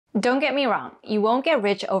Don't get me wrong, you won't get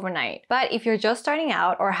rich overnight, but if you're just starting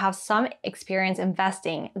out or have some experience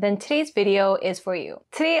investing, then today's video is for you.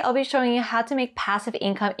 Today, I'll be showing you how to make passive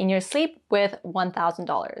income in your sleep with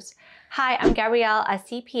 $1,000. Hi, I'm Gabrielle, a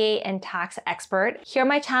CPA and tax expert. Here on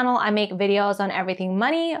my channel, I make videos on everything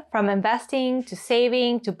money, from investing to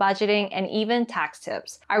saving to budgeting and even tax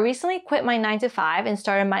tips. I recently quit my 9-to-5 and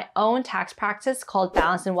started my own tax practice called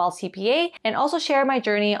Balance and Wealth CPA, and also share my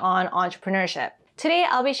journey on entrepreneurship. Today,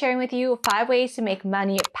 I'll be sharing with you 5 ways to make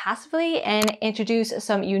money passively and introduce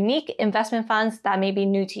some unique investment funds that may be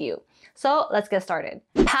new to you. So let's get started.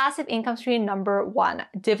 Passive income stream number 1,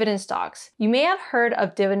 dividend stocks. You may have heard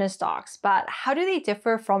of dividend stocks, but how do they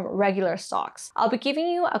differ from regular stocks? I'll be giving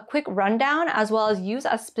you a quick rundown as well as use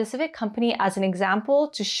a specific company as an example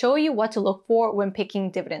to show you what to look for when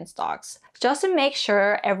picking dividend stocks. Just to make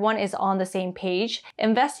sure everyone is on the same page,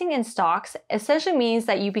 investing in stocks essentially means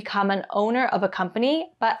that you become an owner of a company,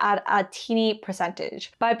 but at a teeny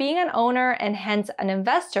percentage. By being an owner and hence an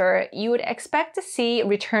investor, you would expect to see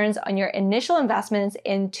returns on your initial investments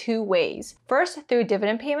in 2 ways. First, through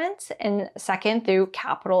dividend payments, and second, through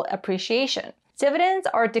capital appreciation. Dividends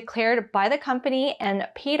are declared by the company and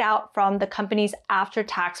paid out from the company's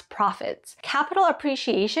after-tax profits. Capital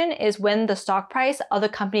appreciation is when the stock price of the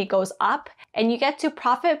company goes up and you get to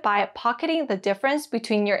profit by pocketing the difference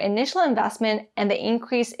between your initial investment and the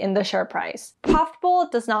increase in the share price. Profitable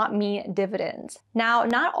does not mean dividends. Now,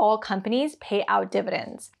 not all companies pay out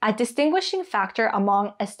dividends. A distinguishing factor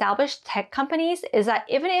among established tech companies is that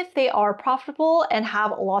even if they are profitable and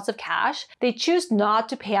have lots of cash, they choose not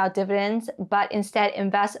to pay out dividends, but instead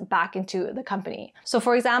invest back into the company. So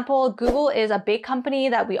for example, Google is a big company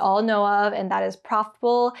that we all know of and that is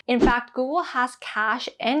profitable. In fact, Google has cash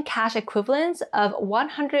and cash equivalents of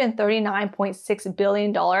 $139.6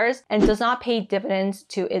 billion and does not pay dividends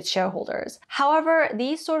to its shareholders. However,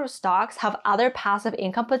 these sort of stocks have other passive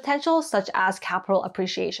income potential such as capital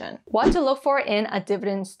appreciation. What to look for in a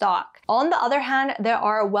dividend stock? On the other hand, there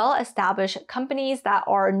are well-established companies that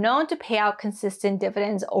are known to pay out consistent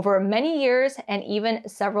dividends over many years and even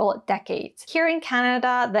several decades. Here in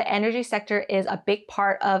Canada, the energy sector is a big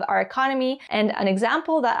part of our economy, and an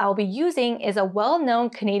example that I'll be using is a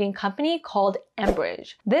well-known Canadian company called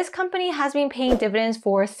Enbridge. This company has been paying dividends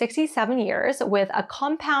for 67 years with a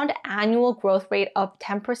compound annual growth rate of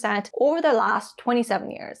 10% over the last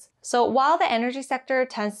 27 years. So while the energy sector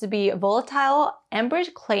tends to be volatile,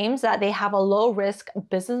 Enbridge claims that they have a low-risk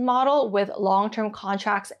business model with long-term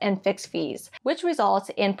contracts and fixed fees, which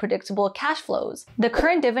results in predictable cash flows. The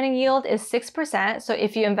current dividend yield is 6%, so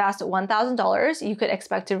if you invest $1,000, you could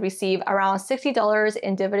expect to receive around $60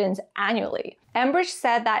 in dividends annually. Enbridge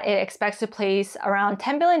said that it expects to place around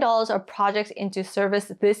 $10 billion of projects into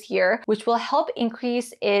service this year, which will help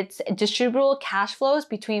increase its distributable cash flows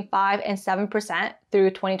between 5 and 7%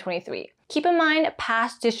 through 2023. Keep in mind,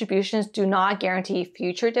 past distributions do not guarantee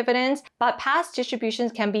future dividends, but past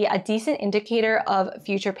distributions can be a decent indicator of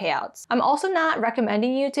future payouts. I'm also not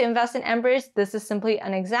recommending you to invest in Enbridge. This is simply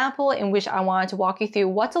an example in which I wanted to walk you through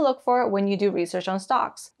what to look for when you do research on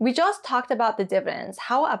stocks. We just talked about the dividends.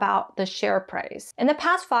 How about the share price? In the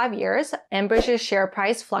past 5 years, Enbridge's share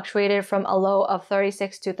price fluctuated from a low of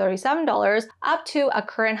 $36 to $37 up to a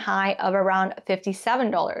current high of around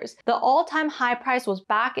 $57. The all-time high price was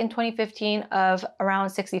back in 2015 of around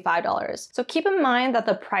 $65. So keep in mind that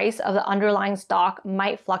the price of the underlying stock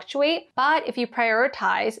might fluctuate, but if you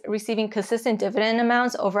prioritize receiving consistent dividend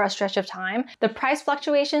amounts over a stretch of time, the price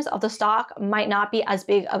fluctuations of the stock might not be as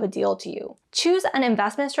big of a deal to you. Choose an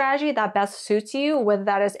investment strategy that best suits you, whether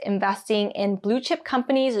that is investing in blue chip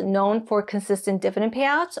companies known for consistent dividend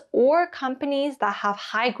payouts or companies that have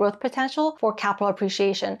high growth potential for capital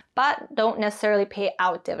appreciation, but don't necessarily pay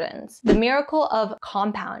out dividends. The miracle of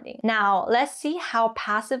compounding. Now, let's see how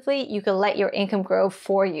passively you can let your income grow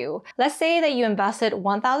for you. Let's say that you invested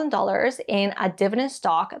 $1,000 in a dividend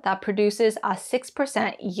stock that produces a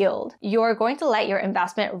 6% yield. You're going to let your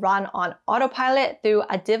investment run on autopilot through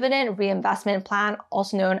a dividend reinvestment plan,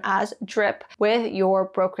 also known as DRIP, with your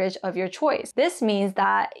brokerage of your choice. This means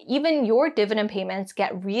that even your dividend payments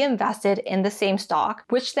get reinvested in the same stock,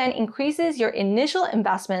 which then increases your initial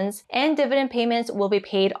investments, and dividend payments will be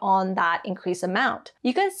paid on that increased amount.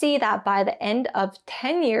 You can see that by the end of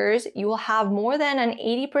 10 years, you will have more than an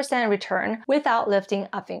 80% return without lifting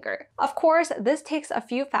a finger. Of course, this takes a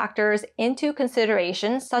few factors into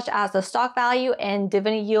consideration, such as the stock value and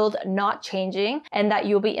dividend yield not changing, and that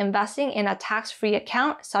you'll be investing in a tax-free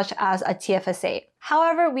account such as a TFSA.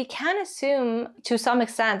 However, we can assume to some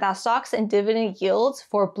extent that stocks and dividend yields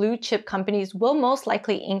for blue chip companies will most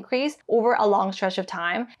likely increase over a long stretch of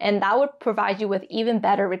time, and that would provide you with even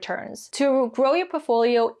better returns. To grow your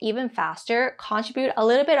portfolio even faster, contribute a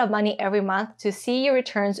little bit of money every month to see your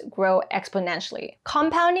returns grow exponentially.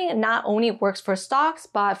 Compounding not only works for stocks,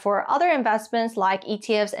 but for other investments like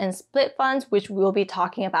ETFs and split funds, which we'll be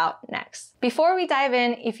talking about next. Before we dive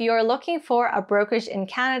in, if you're looking for a brokerage in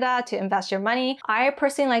Canada to invest your money, I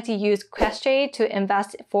personally like to use Questrade to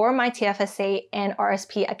invest for my TFSA and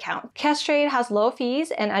RSP account. Questrade has low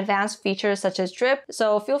fees and advanced features such as DRIP,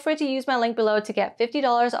 so feel free to use my link below to get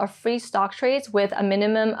 $50 of free stock trades with a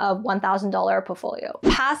minimum of $1,000 portfolio.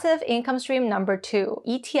 Passive income stream number 2,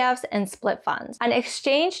 ETFs and split funds. An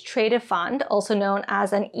exchange traded fund, also known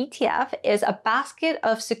as an ETF, is a basket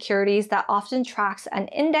of securities that often tracks an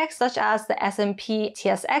index such as the S&P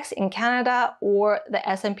TSX in Canada or the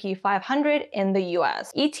S&P 500 in the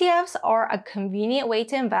US. ETFs are a convenient way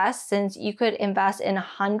to invest since you could invest in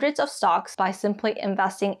hundreds of stocks by simply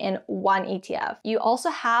investing in one ETF. You also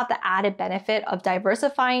have the added benefit of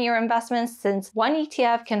diversifying your investments since one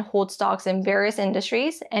ETF can hold stocks in various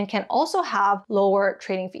industries and can also have lower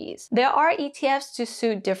trading fees. There are ETFs to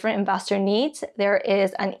suit different investor needs. There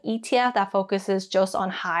is an ETF that focuses just on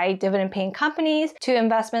high dividend paying companies, to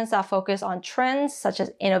investments that focus on trends such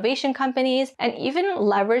as innovation companies, and even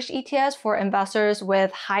leveraged ETFs for investors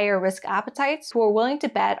with higher risk appetites who are willing to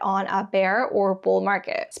bet on a bear or bull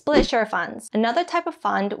market. Split share funds. Another type of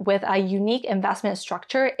fund with a unique investment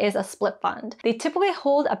structure is a split fund. They typically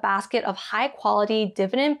hold a basket of high quality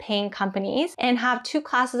dividend paying companies and have two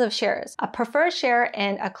classes of shares, a preferred share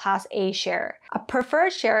and a class A share. A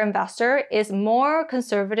preferred share investor is more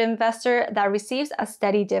conservative investor that receives a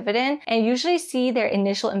steady dividend and usually see their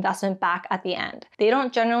initial investment back at the end. They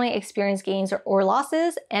don't generally experience gains or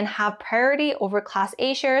losses and have priority over class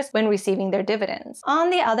A shares when receiving their dividends. On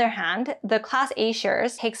the other hand, the class A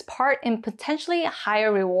shares takes part in potentially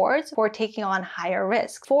higher rewards for taking on higher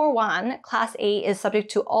risk. For one, class A is subject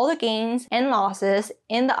to all the gains and losses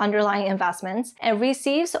in the underlying investments and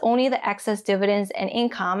receives only the excess dividends and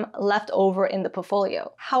income left over in the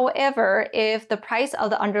portfolio. However, if the price of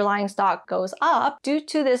the underlying stock goes up due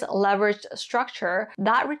to this leveraged structure,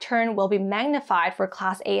 that return will be magnified for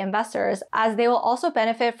Class A investors as they will also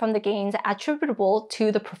benefit from the gains attributable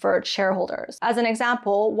to the preferred shareholders. As an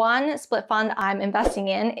example, one split fund I'm investing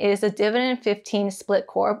in is the Dividend 15 Split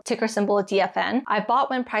Corp, ticker symbol DFN. I bought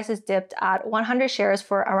when prices dipped at 100 shares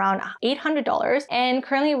for around $800 and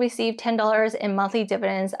currently receive $10 in monthly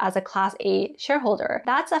dividends as a Class A shareholder.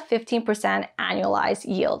 That's a 15% annualized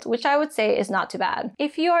yield, which I would say is not too bad.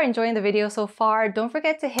 If you are enjoying the video so far, don't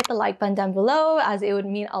forget to hit the like button down below as it would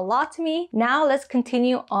mean a lot to me. Now let's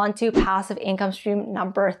continue on to passive income stream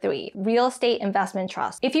number 3, real estate investment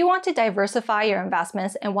trust. If you want to diversify your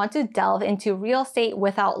investments and want to delve into real estate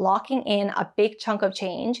without locking in a big chunk of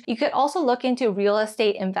change, you could also look into real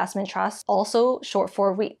estate investment trusts, also short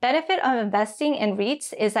for REIT. Benefit of investing in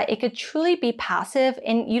REITs is that it could truly be passive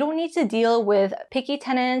and you don't need to deal with picky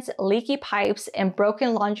tenants, leaky pipes, and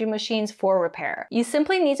broken laundry machines for repair. You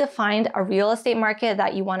simply need to find a real estate market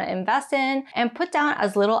that you want to invest in and put down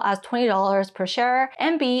as little as $20 per share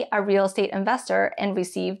and be a real estate investor and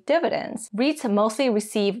receive dividends. REITs mostly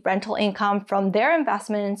receive rental income from their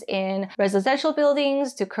investments in residential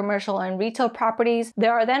buildings to commercial and retail properties. They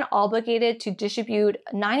are then obligated to distribute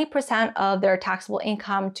 90% of their taxable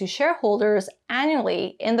income to shareholders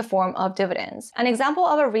annually in the form of dividends. An example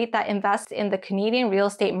of a REIT that invests in the Canadian real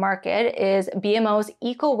estate market is BMO's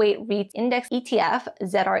Eco Weight REIT Index ETF,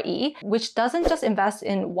 ZRE, which doesn't just invest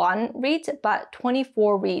in one REIT, but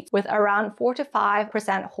 24 REITs with around 4 to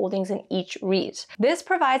 5% holdings in each REIT. This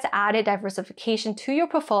provides added diversification to your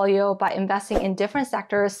portfolio by investing in different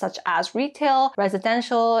sectors such as retail,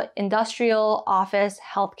 residential, industrial, office,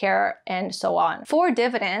 healthcare, and so on. For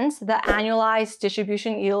dividends, the annualized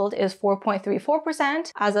distribution yield is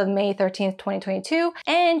 4.34% as of May 13th, 2022,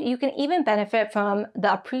 and you can even benefit from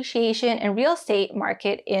the appreciation in real estate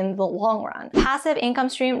market in the long run. Passive income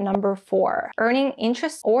stream number 4, earning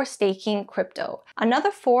interest or staking crypto.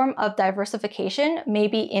 Another form of diversification may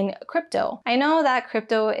be in crypto. I know that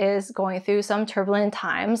crypto is going through some turbulent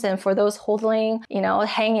times, and for those holding,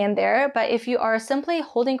 hang in there. But if you are simply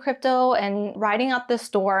holding crypto and riding up the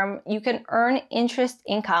storm, you can earn interest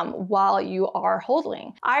income while you are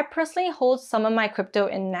holding. I personally hold some of my crypto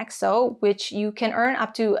in Nexo, which you can earn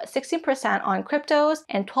up to 16% on cryptos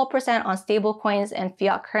and 12% on stablecoins and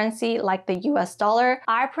fiat currency like the US dollar.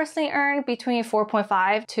 I personally earn between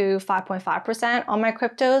 4.5 to 5.5% on my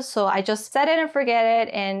cryptos, so I just set it and forget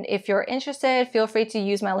it. And if you're interested, feel free to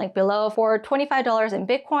use my link below for $25 in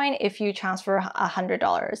Bitcoin if you transfer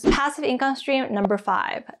 $100. Passive income stream number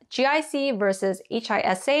 5, GIC versus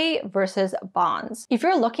HISA versus bonds. If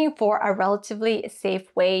you're looking for a relatively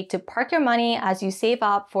safe way to park your money as you save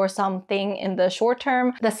up for something in the short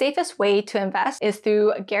term, the safest way to invest is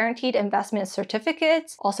through guaranteed investment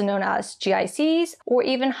certificates, also known as GICs, or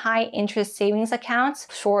even high interest savings accounts,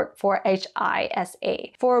 short for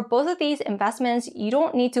HISA. For both of these investments, you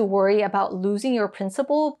don't need to worry about losing your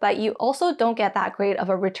principal, but you also don't get that great of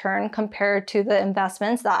a return compared to the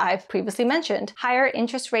investments that I've previously mentioned. Higher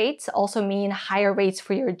interest rates also mean higher rates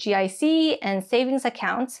for your GIC and savings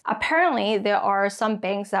accounts. Apparently, there are some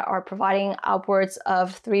banks that are providing upwards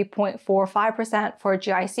of 3.45% for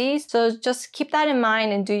GICs. So just keep that in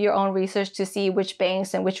mind and do your own research to see which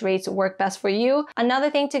banks and which rates work best for you. Another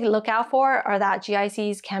thing to look out for are that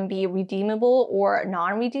GICs can be redeemable or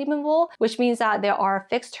non-redeemable, which means that there are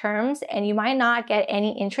fixed terms and you might not get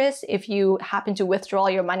any interest if you happen to withdraw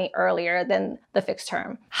your money earlier than the fixed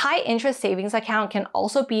term. High interest savings account can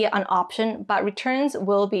also be an option, but returns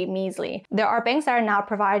will be measly. There are banks that are now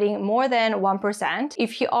providing more than 1%.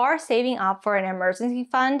 If you are saving up for an emergency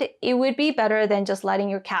fund, it would be better than just letting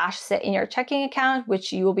your cash sit in your checking account,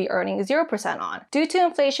 which you will be earning 0% on. Due to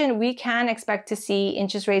inflation, we can expect to see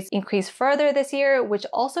interest rates increase further this year, which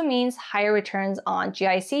also means higher returns on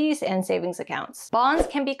GICs and savings accounts. Bonds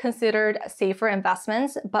can be considered safer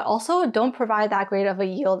investments, but also don't provide that great of a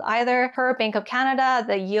yield either. Per Bank of Canada,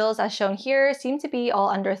 the yields as shown here seem to be all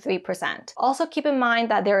under 3%. Also keep in mind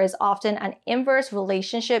that there is often an inverse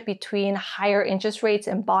relationship between higher interest rates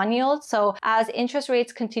and bond yields. So as interest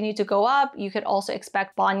rates continue to go up, you could also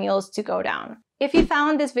expect bond yields to go down. If you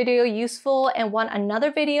found this video useful and want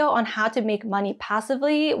another video on how to make money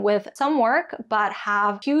passively with some work but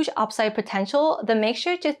have huge upside potential, then make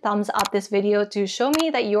sure to thumbs up this video to show me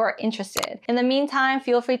that you are interested. In the meantime,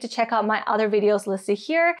 feel free to check out my other videos listed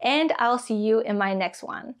here, and I'll see you in my next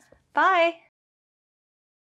one. Bye!